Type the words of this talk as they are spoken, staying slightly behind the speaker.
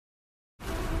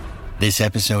This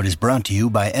episode is brought to you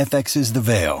by FX's The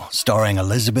Veil, starring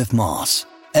Elizabeth Moss.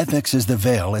 FX's The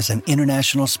Veil is an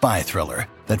international spy thriller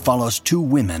that follows two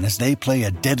women as they play a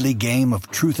deadly game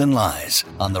of truth and lies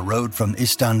on the road from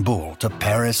Istanbul to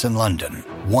Paris and London.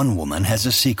 One woman has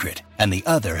a secret, and the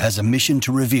other has a mission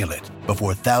to reveal it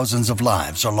before thousands of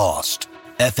lives are lost.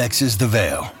 FX's The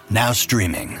Veil, now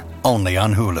streaming, only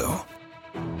on Hulu.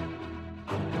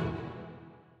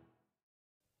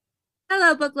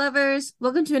 Hello, book lovers.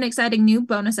 Welcome to an exciting new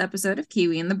bonus episode of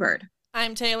Kiwi and the Bird.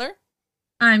 I'm Taylor.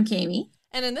 I'm Kami.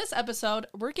 And in this episode,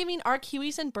 we're giving our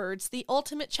Kiwis and Birds the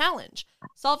ultimate challenge,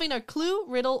 solving a clue,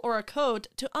 riddle, or a code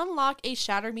to unlock a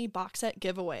Shatter Me box set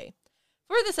giveaway.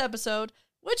 For this episode,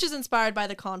 which is inspired by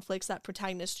the conflicts that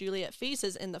protagonist Juliet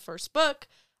faces in the first book,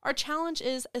 our challenge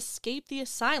is Escape the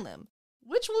Asylum,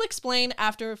 which we'll explain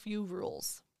after a few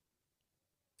rules.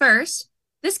 First,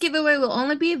 this giveaway will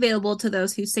only be available to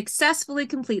those who successfully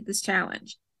complete this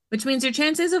challenge, which means your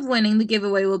chances of winning the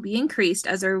giveaway will be increased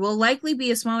as there will likely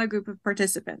be a smaller group of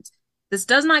participants. This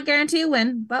does not guarantee a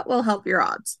win, but will help your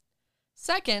odds.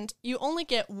 Second, you only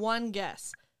get one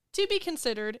guess. To be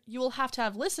considered, you will have to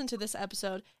have listened to this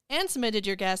episode and submitted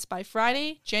your guess by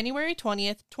Friday, January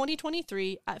 20th,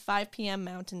 2023 at 5 p.m.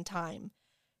 Mountain Time.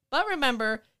 But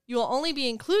remember, you will only be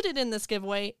included in this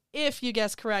giveaway if you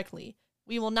guess correctly.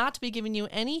 We will not be giving you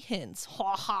any hints.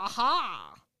 Ha ha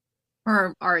ha.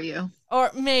 Or are you? Or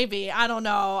maybe, I don't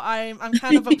know. I'm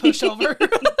kind of a pushover.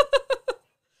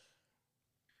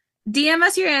 DM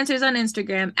us your answers on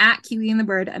Instagram at Kiwi and the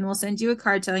Bird, and we'll send you a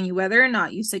card telling you whether or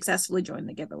not you successfully joined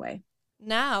the giveaway.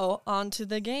 Now, on to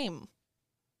the game.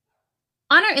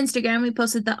 On our Instagram, we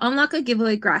posted the Unlock a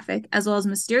Giveaway graphic, as well as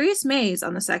Mysterious Maze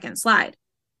on the second slide.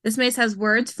 This maze has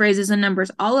words, phrases, and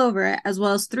numbers all over it, as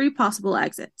well as 3 possible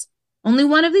exits. Only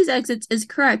one of these exits is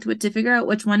correct, but to figure out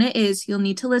which one it is, you'll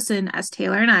need to listen as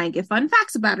Taylor and I give fun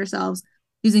facts about ourselves,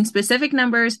 using specific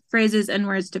numbers, phrases, and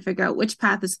words to figure out which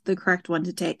path is the correct one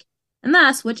to take, and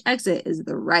thus which exit is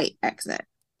the right exit.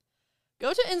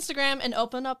 Go to Instagram and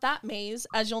open up that maze,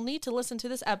 as you'll need to listen to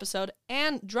this episode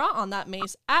and draw on that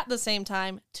maze at the same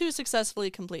time to successfully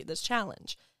complete this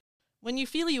challenge. When you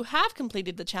feel you have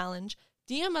completed the challenge,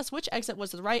 DM us which exit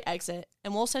was the right exit,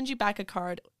 and we'll send you back a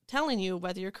card telling you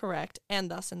whether you're correct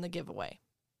and thus in the giveaway.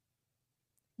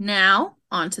 Now,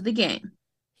 on to the game.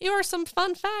 Here are some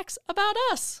fun facts about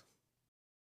us.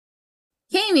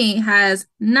 Kami has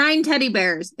 9 teddy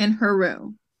bears in her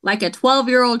room, like a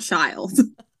 12-year-old child.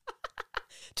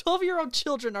 12-year-old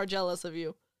children are jealous of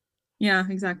you. Yeah,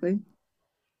 exactly.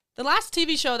 The last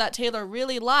TV show that Taylor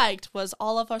really liked was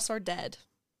All of Us Are Dead.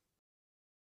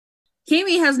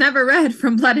 Kami has never read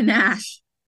From Blood and Ash.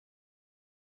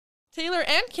 Taylor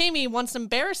and Kami once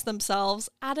embarrassed themselves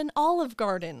at an Olive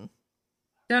Garden.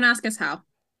 Don't ask us how.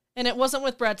 And it wasn't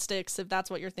with breadsticks, if that's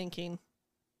what you're thinking.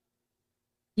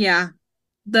 Yeah,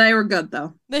 they were good,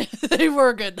 though. They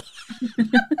were good.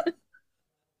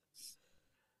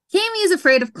 Kami is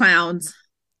afraid of clowns.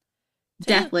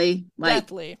 Deathly.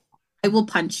 Deathly. I will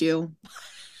punch you.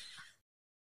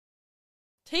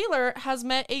 Taylor has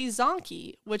met a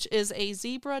Zonkey, which is a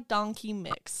zebra-donkey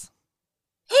mix.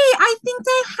 Hey, I think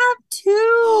I have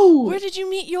 2. Where did you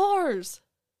meet yours?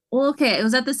 Well, okay, it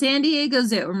was at the San Diego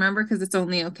Zoo, remember? Because it's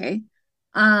only okay.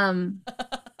 I don't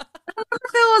remember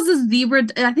if it was a zebra.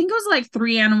 I think it was like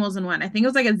 3 animals in one. I think it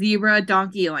was like a zebra, a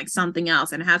donkey, and like something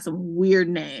else, and it had some weird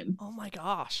name. Oh my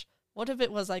gosh. What if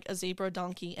it was like a zebra,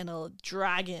 donkey, and a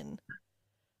dragon?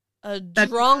 A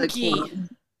dronky. Really cool.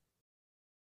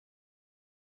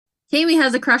 Kami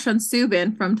has a crush on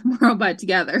Subin from Tomorrow by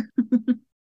Together.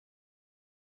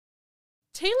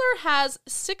 Taylor has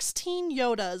 16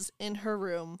 Yodas in her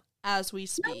room as we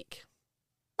speak.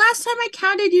 Last time I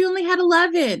counted, you only had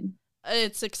 11.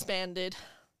 It's expanded.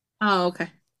 Oh, okay.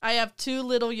 I have 2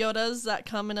 little Yodas that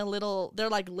come in a little, they're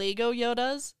like Lego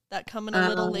Yodas that come in a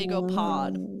little Lego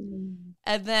pod.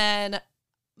 And then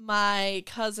my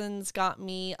cousins got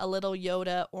me a little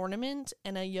Yoda ornament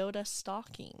and a Yoda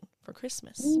stocking for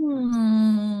Christmas.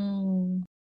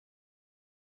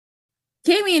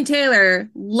 Kami and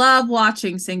Taylor love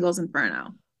watching Singles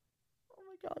Inferno. Oh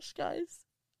my gosh, guys.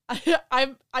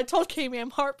 I told Kami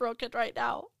I'm heartbroken right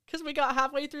now because we got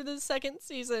halfway through the 2nd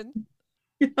season.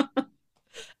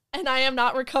 And I am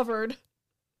not recovered.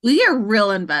 We are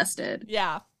real invested.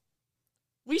 Yeah.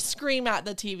 We scream at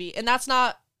the TV, and that's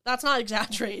not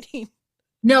exaggerating.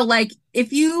 No, like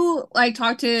if you like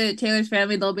talk to Taylor's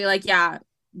family, they'll be like, yeah,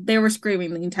 they were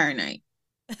screaming the entire night.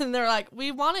 And they're like,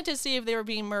 we wanted to see if they were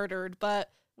being murdered,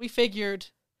 but we figured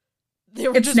they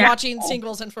were just watching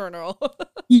Singles Inferno.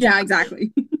 Yeah,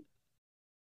 exactly.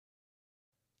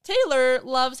 Taylor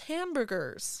loves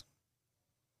hamburgers.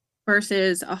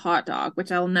 versus a hot dog,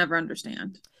 which I'll never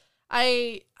understand.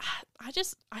 I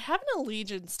have an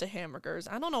allegiance to hamburgers.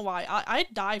 I don't know why.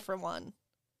 I'd die for one.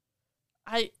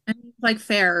 Like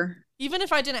fair. Even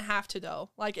if I didn't have to, though.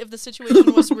 Like, if the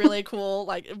situation was really cool,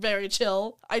 like, very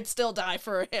chill, I'd still die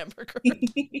for a hamburger.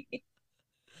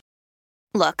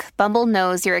 Look, Bumble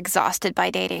knows you're exhausted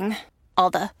by dating. All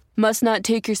the must not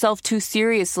take yourself too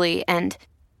seriously and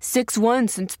 6'1"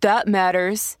 since that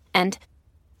matters. And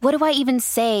what do I even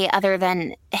say other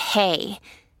than hey?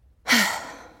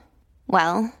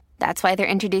 Well, that's why they're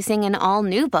introducing an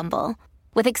all-new Bumble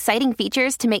with exciting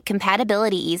features to make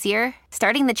compatibility easier,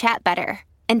 starting the chat better,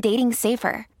 and dating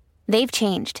safer. They've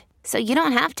changed, so you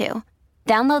don't have to.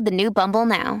 Download the new Bumble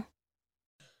now.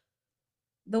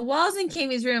 The walls in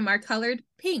Kami's room are colored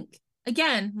pink.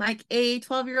 Again, like a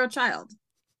 12-year-old child.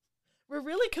 We're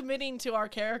really committing to our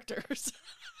characters.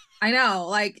 I know,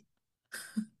 like,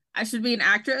 I should be an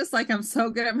actress. Like, I'm so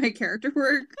good at my character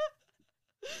work.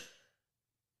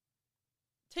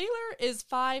 Taylor is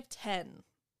 5'10".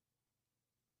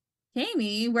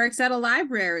 Kami works at a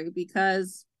library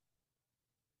because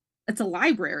it's a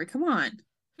library. Come on.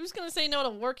 Who's going to say no to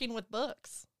working with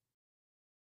books?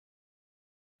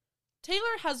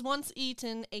 Taylor has once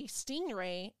eaten a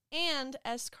stingray and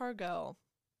escargot. Oh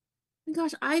my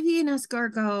gosh, I've eaten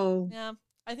escargot. Yeah,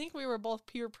 I think we were both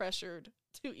peer pressured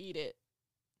to eat it.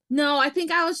 No, I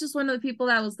think I was just one of the people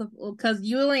that was because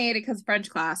you only ate it because French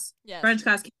class. Yes. French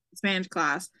class came to Spanish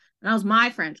class, and that was my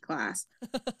French class.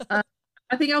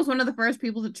 I think I was one of the first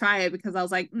people to try it because I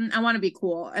was like, I want to be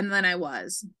cool, and then I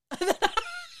was.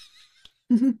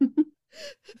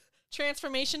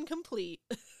 Transformation complete.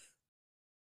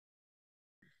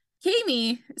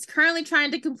 Kami is currently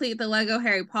trying to complete the Lego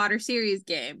Harry Potter series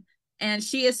game, and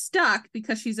she is stuck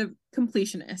because she's a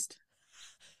completionist.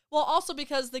 Well, also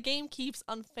because the game keeps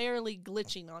unfairly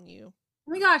glitching on you.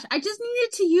 Oh my gosh, I just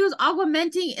needed to use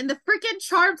augmenting in the freaking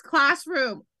Charmed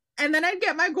classroom, and then I'd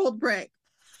get my gold brick.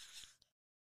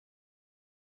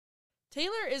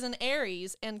 Taylor is an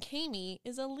Aries, and Kami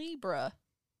is a Libra.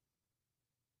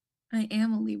 I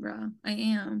am a Libra. I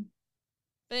am.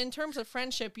 But in terms of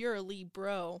friendship, you're a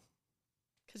Libro.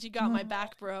 Because you got my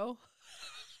back, bro.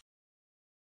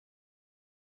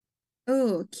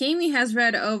 Oh, Kami has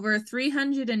read over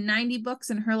 390 books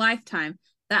in her lifetime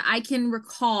that I can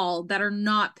recall that are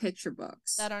not picture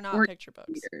books. That are not picture books.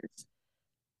 Readers.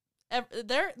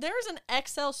 There's an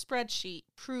Excel spreadsheet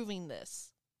proving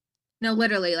this. No,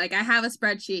 literally, like I have a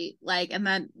spreadsheet, like, and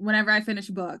then whenever I finish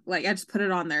a book, like I just put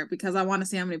it on there because I want to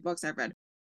see how many books I've read.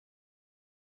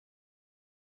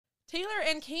 Taylor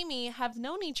and Kami have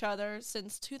known each other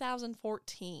since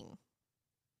 2014.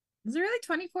 Was it really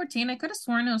 2014? I could have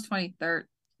sworn it was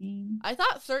 2013. I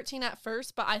thought 13 at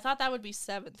first, but I thought that would be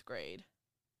 7th grade.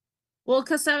 Well,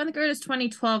 because 7th grade is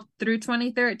 2012 through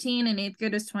 2013, and 8th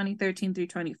grade is 2013 through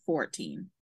 2014.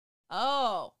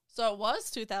 Oh, so it was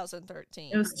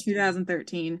 2013. It was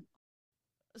 2013.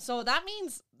 So that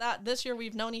means that this year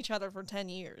we've known each other for 10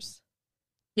 years.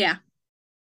 Yeah.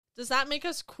 Does that make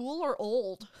us cool or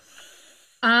old?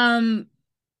 I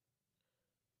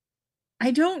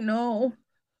don't know.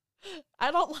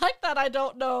 I don't like that. I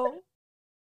don't know.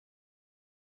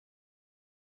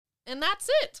 And that's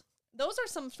it. Those are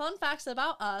some fun facts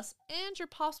about us and your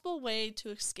possible way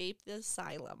to escape the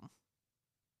asylum.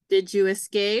 Did you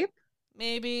escape?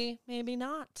 Maybe, maybe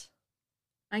not.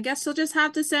 I guess you'll just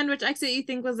have to send which exit you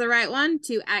think was the right one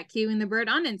to @KiwiNtheBird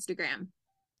on Instagram.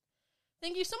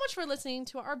 Thank you so much for listening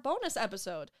to our bonus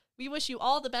episode. We wish you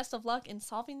all the best of luck in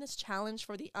solving this challenge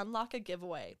for the Unlock a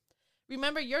Giveaway.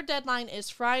 Remember, your deadline is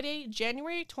Friday,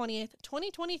 January 20th,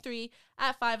 2023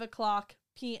 at 5 o'clock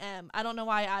p.m. I don't know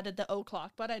why I added the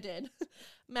o'clock, but I did.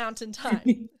 Mountain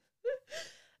time.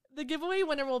 The giveaway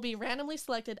winner will be randomly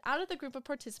selected out of the group of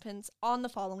participants on the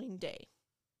following day.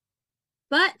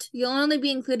 But you'll only be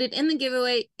included in the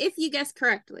giveaway if you guess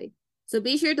correctly. So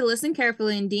be sure to listen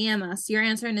carefully and DM us your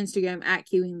answer on Instagram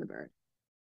 @KiwiNtheBird.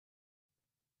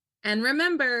 And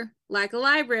remember, like a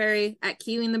library,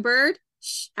 @KiwiNtheBird,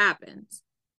 happens.